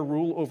shall bear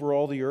rule over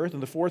all the earth.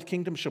 And the fourth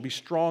kingdom shall be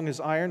strong as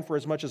iron, for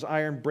as much as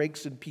iron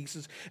breaks in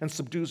pieces and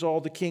subdues all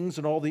the kings,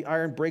 and all the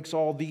iron breaks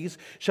all these,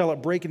 shall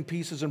it break in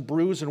pieces and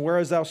bruise. And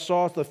whereas thou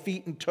sawest the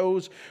feet and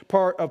toes,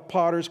 part of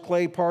potter's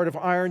clay, part of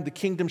iron, the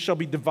kingdom shall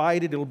be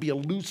divided. It will be a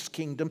loose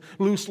kingdom,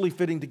 loosely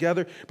fitting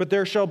together. But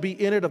there shall be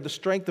in it of the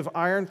strength of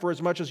iron, for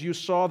as much as you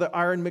saw the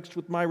iron mixed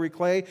with miry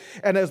clay,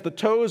 and as the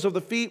toes of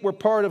the feet were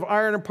part of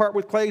iron and part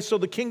with clay, so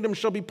the kingdom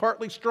shall be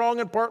partly strong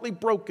and partly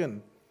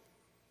broken.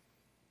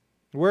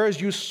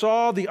 Whereas you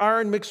saw the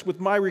iron mixed with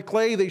miry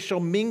clay, they shall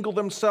mingle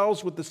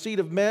themselves with the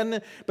seed of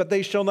men, but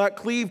they shall not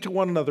cleave to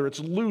one another. It's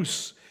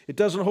loose. It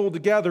doesn't hold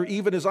together,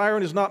 even as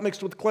iron is not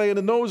mixed with clay. And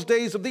in those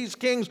days of these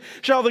kings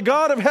shall the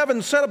God of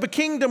heaven set up a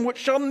kingdom which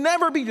shall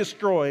never be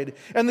destroyed.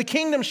 And the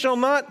kingdom shall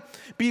not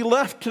be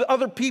left to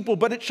other people,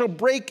 but it shall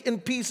break in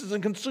pieces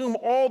and consume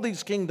all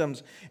these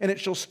kingdoms. And it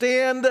shall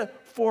stand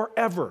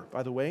forever.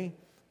 By the way,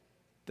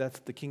 that's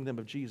the kingdom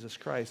of Jesus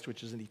Christ,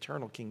 which is an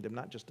eternal kingdom,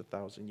 not just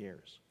 1,000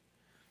 years.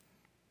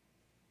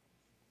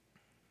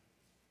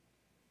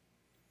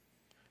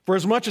 For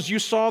as much as you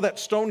saw that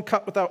stone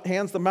cut without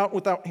hands, the mountain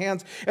without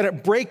hands, and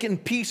it break in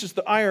pieces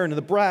the iron and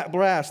the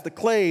brass, the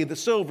clay, the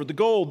silver, the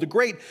gold, the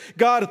great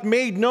God hath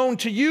made known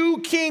to you,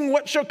 king,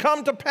 what shall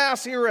come to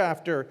pass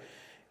hereafter.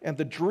 And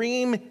the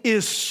dream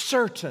is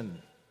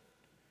certain,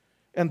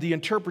 and the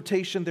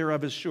interpretation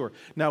thereof is sure.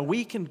 Now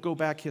we can go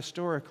back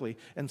historically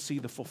and see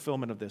the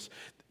fulfillment of this.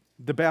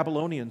 The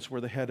Babylonians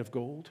were the head of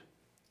gold.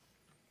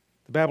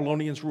 The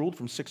Babylonians ruled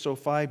from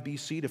 605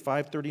 BC to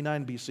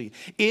 539 BC.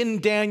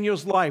 In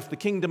Daniel's life, the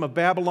kingdom of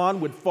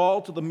Babylon would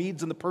fall to the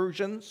Medes and the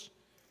Persians.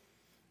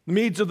 The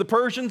Medes of the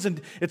Persians,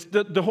 and it's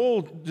the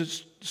whole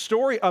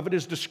story of it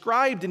is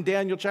described in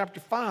Daniel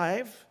chapter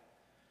 5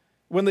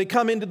 when they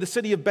come into the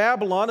city of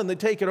Babylon and they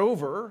take it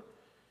over.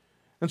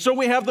 And so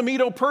we have the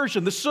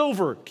Medo-Persian, the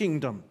silver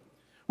kingdom,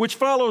 which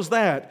follows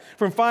that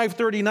from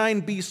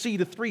 539 BC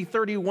to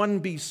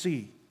 331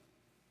 BC.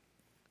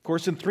 Of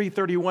course, in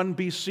 331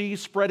 BC,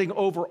 spreading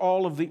over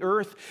all of the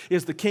earth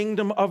is the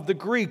kingdom of the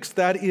Greeks.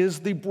 That is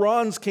the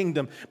Bronze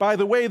Kingdom. By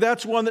the way,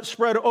 that's one that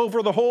spread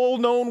over the whole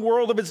known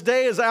world of its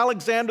day as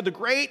Alexander the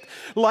Great,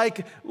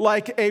 like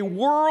a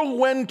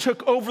whirlwind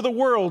took over the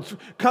world,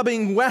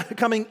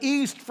 coming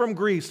east from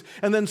Greece,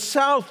 and then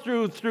south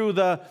through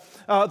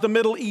the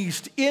Middle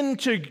East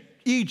into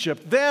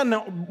Egypt,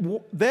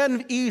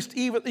 then east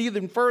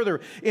even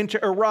further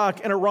into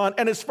Iraq and Iran,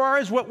 and as far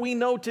as what we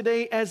know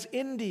today as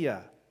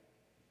India.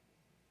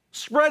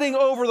 Spreading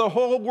over the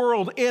whole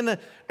world in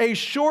a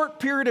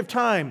short period of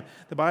time.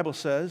 The Bible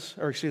says,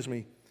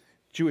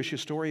 Jewish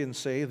historians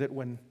say that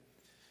when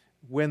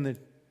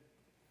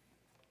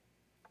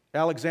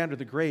Alexander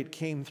the Great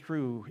came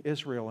through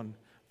Israel and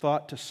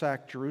thought to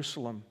sack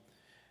Jerusalem,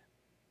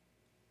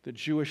 the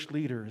Jewish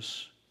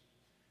leaders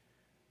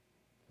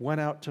went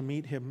out to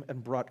meet him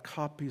and brought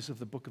copies of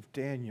the book of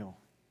Daniel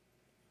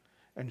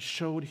and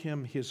showed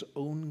him his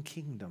own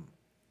kingdom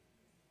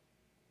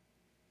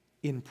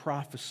in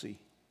prophecy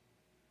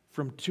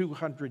from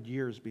 200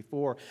 years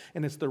before.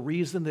 And it's the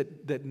reason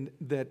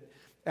that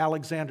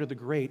Alexander the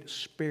Great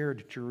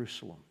spared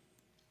Jerusalem.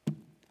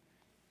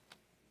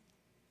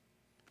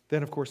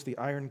 Then, of course, the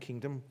Iron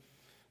Kingdom,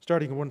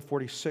 starting in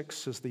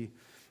 146, as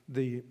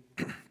the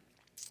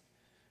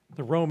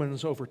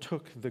Romans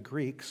overtook the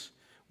Greeks,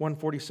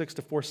 146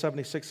 to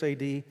 476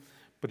 AD,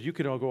 but you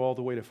could all go all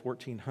the way to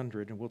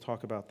 1400, and we'll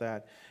talk about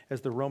that as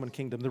the Roman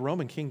kingdom. The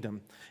Roman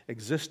kingdom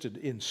existed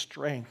in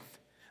strength.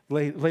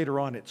 Later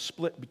on, it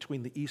split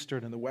between the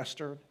eastern and the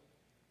western.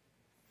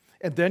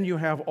 And then you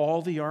have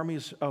all the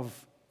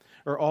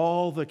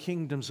all the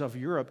kingdoms of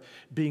Europe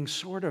being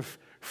sort of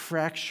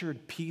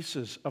fractured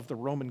pieces of the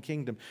Roman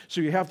kingdom.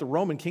 So you have the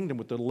Roman kingdom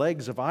with the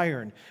legs of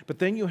iron, but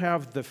then you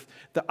have the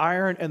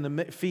iron and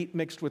the feet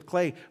mixed with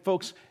clay.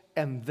 Folks,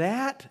 and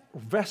that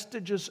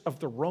vestiges of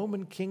the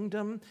Roman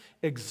kingdom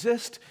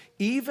exist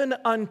even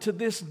unto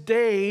this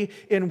day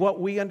in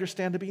what we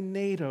understand to be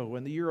NATO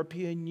and the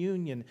European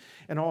Union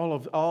and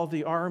all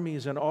the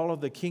armies and all of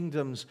the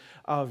kingdoms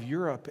of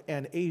Europe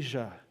and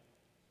Asia.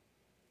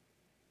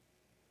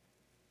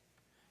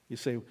 You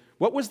say,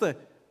 what was the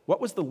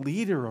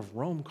leader of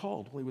Rome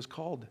called? Well, he was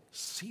called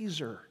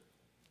Caesar.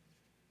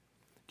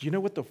 Do you know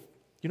what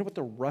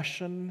the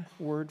Russian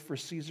word for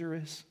Caesar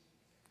is?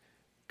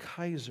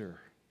 Kaiser.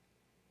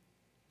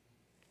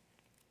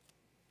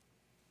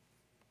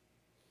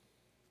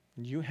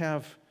 You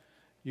have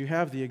You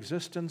have the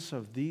existence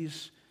of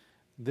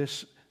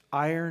this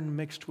iron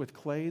mixed with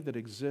clay that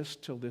exists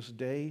till this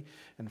day.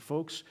 And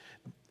folks,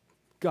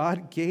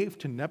 God gave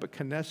to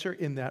Nebuchadnezzar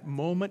in that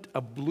moment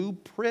a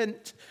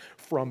blueprint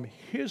from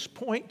his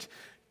point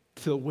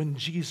till when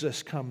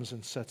Jesus comes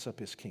and sets up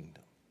his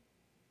kingdom.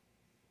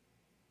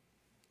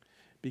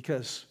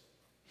 Because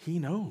he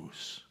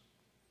knows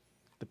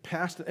the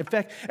past. In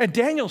fact, and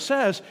Daniel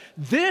says,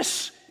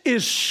 this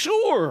is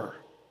sure.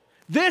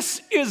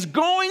 This is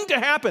going to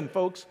happen,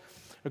 folks.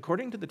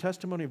 According to the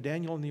testimony of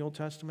Daniel in the Old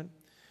Testament,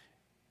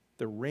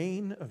 the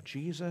reign of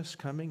Jesus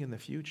coming in the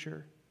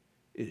future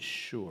is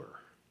sure.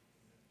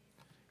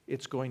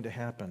 It's going to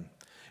happen.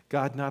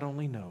 God not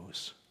only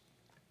knows.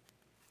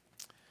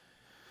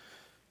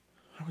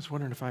 I was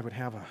wondering if I would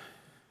have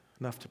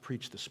enough to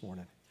preach this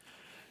morning.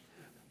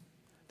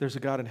 There's a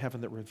God in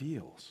heaven that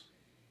reveals.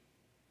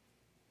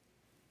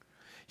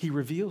 He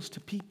reveals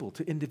to people,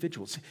 to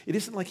individuals. It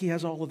isn't like he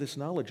has all of this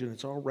knowledge and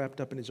it's all wrapped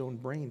up in his own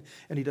brain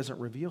and he doesn't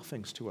reveal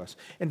things to us.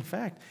 In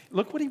fact,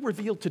 look what he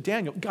revealed to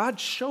Daniel. God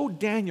showed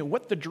Daniel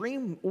what the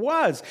dream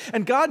was,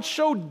 and God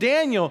showed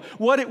Daniel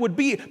what it would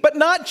be. But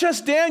not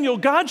just Daniel,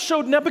 God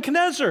showed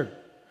Nebuchadnezzar.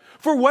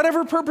 For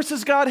whatever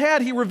purposes God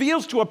had, he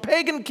reveals to a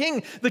pagan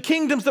king the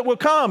kingdoms that will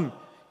come.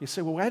 You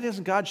say, well, why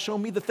doesn't God show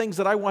me the things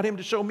that I want him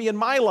to show me in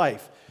my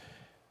life?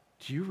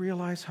 Do you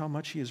realize how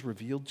much he has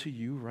revealed to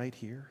you right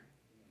here?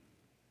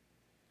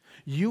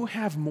 You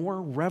have more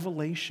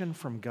revelation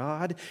from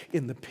God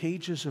in the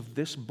pages of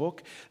this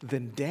book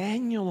than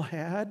Daniel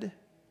had.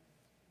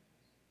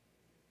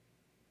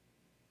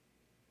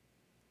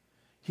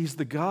 He's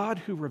the God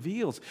who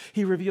reveals.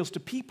 He reveals to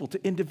people,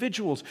 to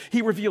individuals.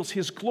 He reveals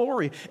his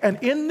glory. And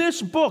in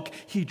this book,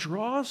 he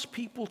draws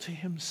people to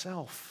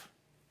himself.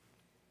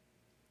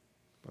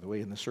 By the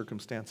way, in the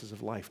circumstances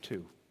of life,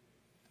 too.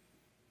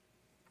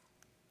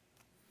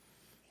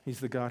 He's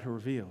the God who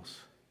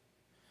reveals.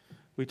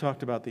 We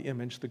talked about the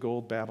image, the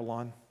gold,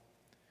 Babylon,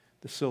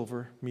 the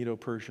silver,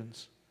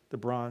 Medo-Persians, the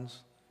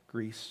bronze,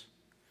 Greece,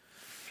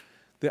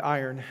 the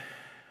iron,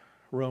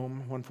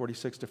 Rome,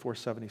 146 to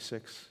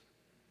 476,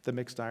 the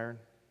mixed iron,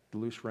 the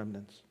loose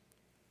remnants.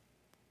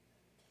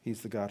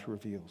 He's the God who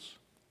reveals.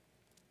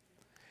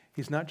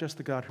 He's not just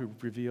the God who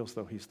reveals,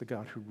 though. He's the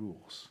God who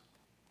rules.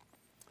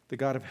 The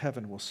God of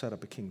heaven will set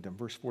up a kingdom.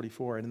 Verse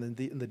 44, and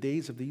in the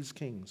days of these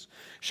kings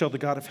shall the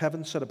God of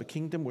heaven set up a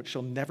kingdom which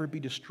shall never be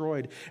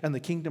destroyed, and the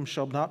kingdom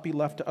shall not be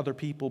left to other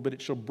people, but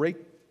it shall break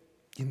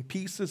in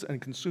pieces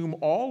and consume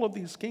all of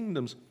these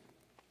kingdoms,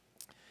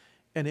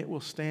 and it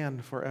will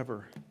stand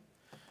forever.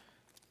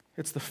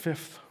 It's the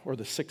fifth or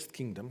the sixth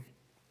kingdom.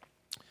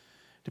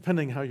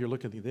 Depending how you're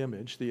looking at the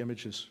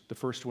image is, the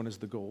first one is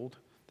the gold,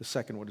 the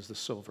second one is the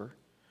silver.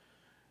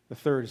 The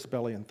third is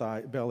belly and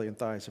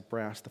thighs of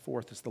brass. The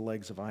fourth is the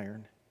legs of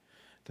iron.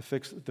 The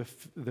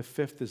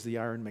fifth is the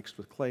iron mixed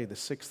with clay. The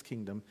sixth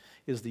kingdom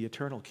is the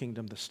eternal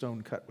kingdom, the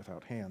stone cut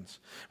without hands.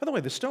 By the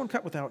way, the stone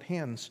cut without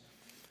hands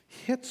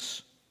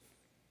hits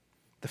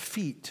the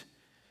feet.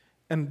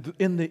 And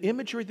in the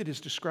imagery that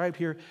is described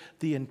here,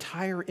 the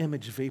entire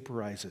image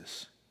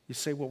vaporizes. You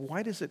say, well,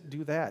 why does it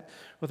do that?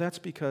 Well, that's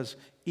because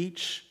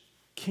each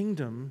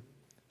kingdom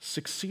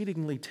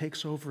succeedingly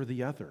takes over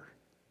the other.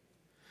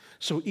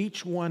 So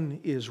each one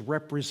is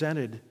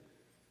represented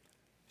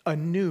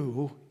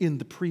anew in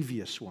the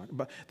previous one.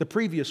 But the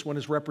previous one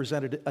is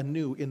represented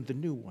anew in the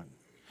new one.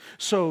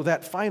 So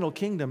that final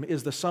kingdom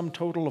is the sum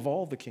total of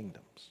all the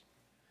kingdoms.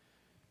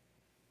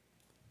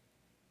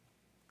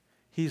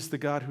 He's the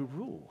God who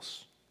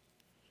rules.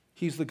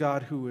 He's the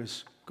God who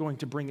is going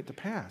to bring it to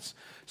pass.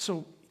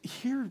 So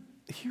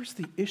here's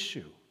the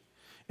issue.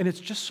 And it's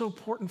just so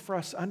important for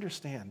us to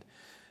understand.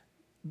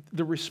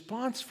 The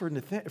response for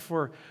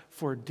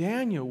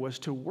Daniel was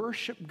to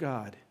worship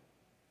God.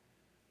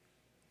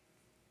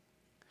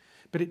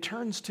 But it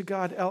turns to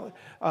God.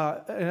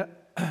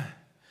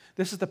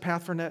 This is the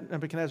path for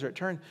Nebuchadnezzar. It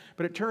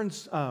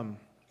turns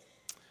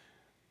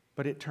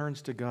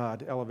to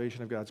God,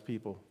 elevation of God's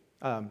people.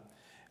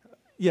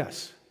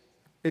 Yes,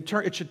 it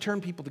should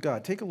turn people to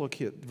God. Take a look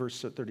here,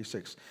 verse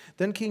 36.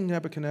 Then King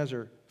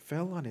Nebuchadnezzar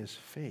fell on his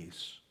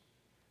face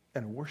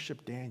and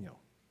worshiped Daniel.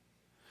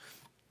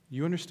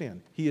 You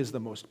understand, he is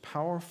the most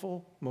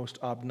powerful, most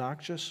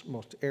obnoxious,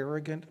 most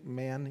arrogant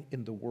man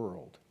in the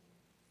world.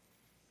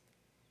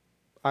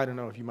 I don't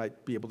know if you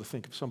might be able to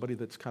think of somebody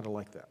that's kind of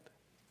like that.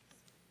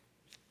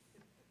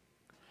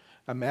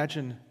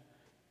 Imagine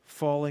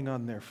falling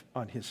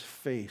on his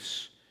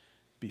face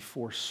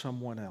before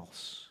someone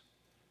else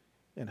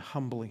and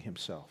humbling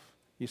himself.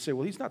 You say,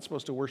 well, he's not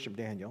supposed to worship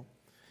Daniel.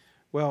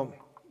 Well,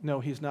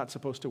 no, he's not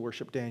supposed to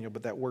worship Daniel,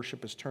 but that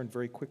worship is turned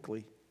very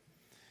quickly.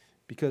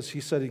 Because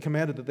he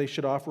commanded that they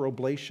should offer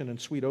oblation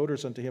and sweet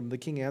odors unto him. The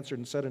king answered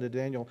and said unto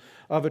Daniel,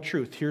 of a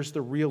truth, here's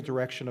the real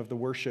direction of the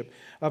worship.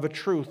 Of a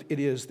truth, it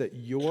is that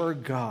your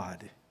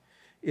God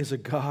is a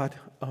God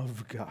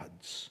of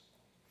gods,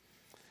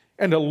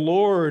 and a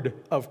Lord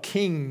of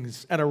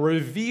kings, and a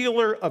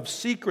revealer of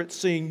secrets,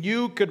 saying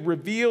you could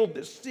reveal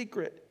this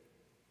secret.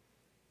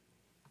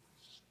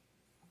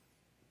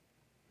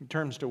 He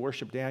turns to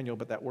worship Daniel,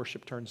 but that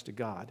worship turns to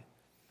God.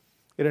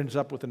 It ends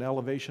up with an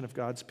elevation of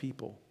God's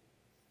people.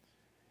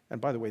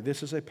 And by the way,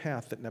 this is a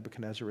path that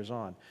Nebuchadnezzar is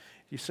on.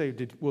 You say,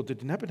 did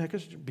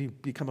Nebuchadnezzar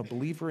become a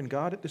believer in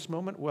God at this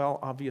moment? Well,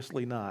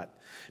 obviously not.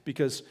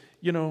 Because,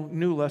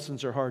 new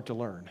lessons are hard to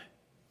learn.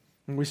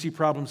 And we see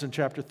problems in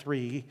chapter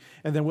 3,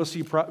 and then we'll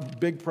see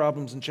big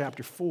problems in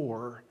chapter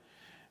 4.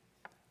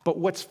 But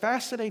what's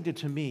fascinating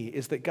to me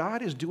is that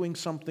God is doing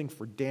something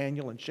for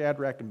Daniel and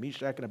Shadrach and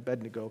Meshach and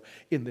Abednego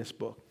in this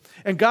book.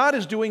 And God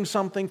is doing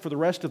something for the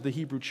rest of the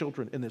Hebrew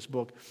children in this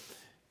book.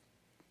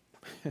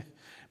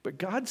 But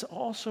God's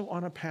also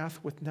on a path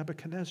with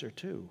Nebuchadnezzar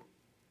too.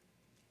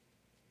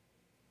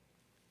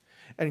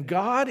 And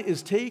God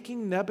is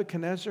taking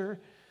Nebuchadnezzar,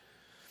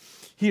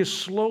 he is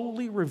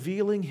slowly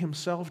revealing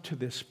himself to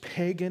this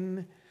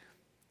pagan,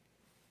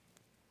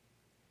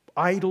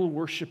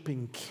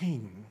 idol-worshiping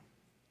king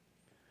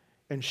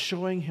and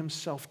showing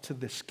himself to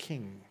this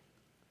king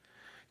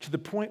to the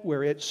point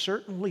where it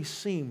certainly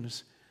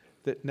seems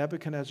that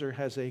Nebuchadnezzar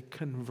has a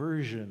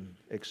conversion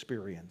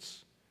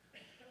experience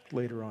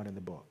later on in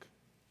the book.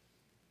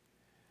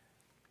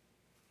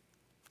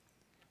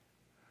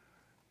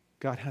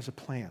 God has a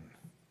plan.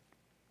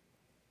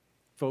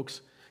 Folks,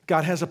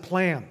 God has a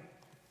plan.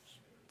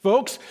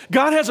 Folks,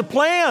 God has a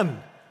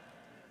plan.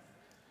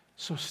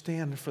 So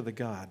stand for the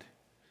God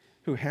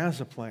who has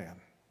a plan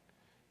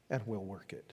and will work it.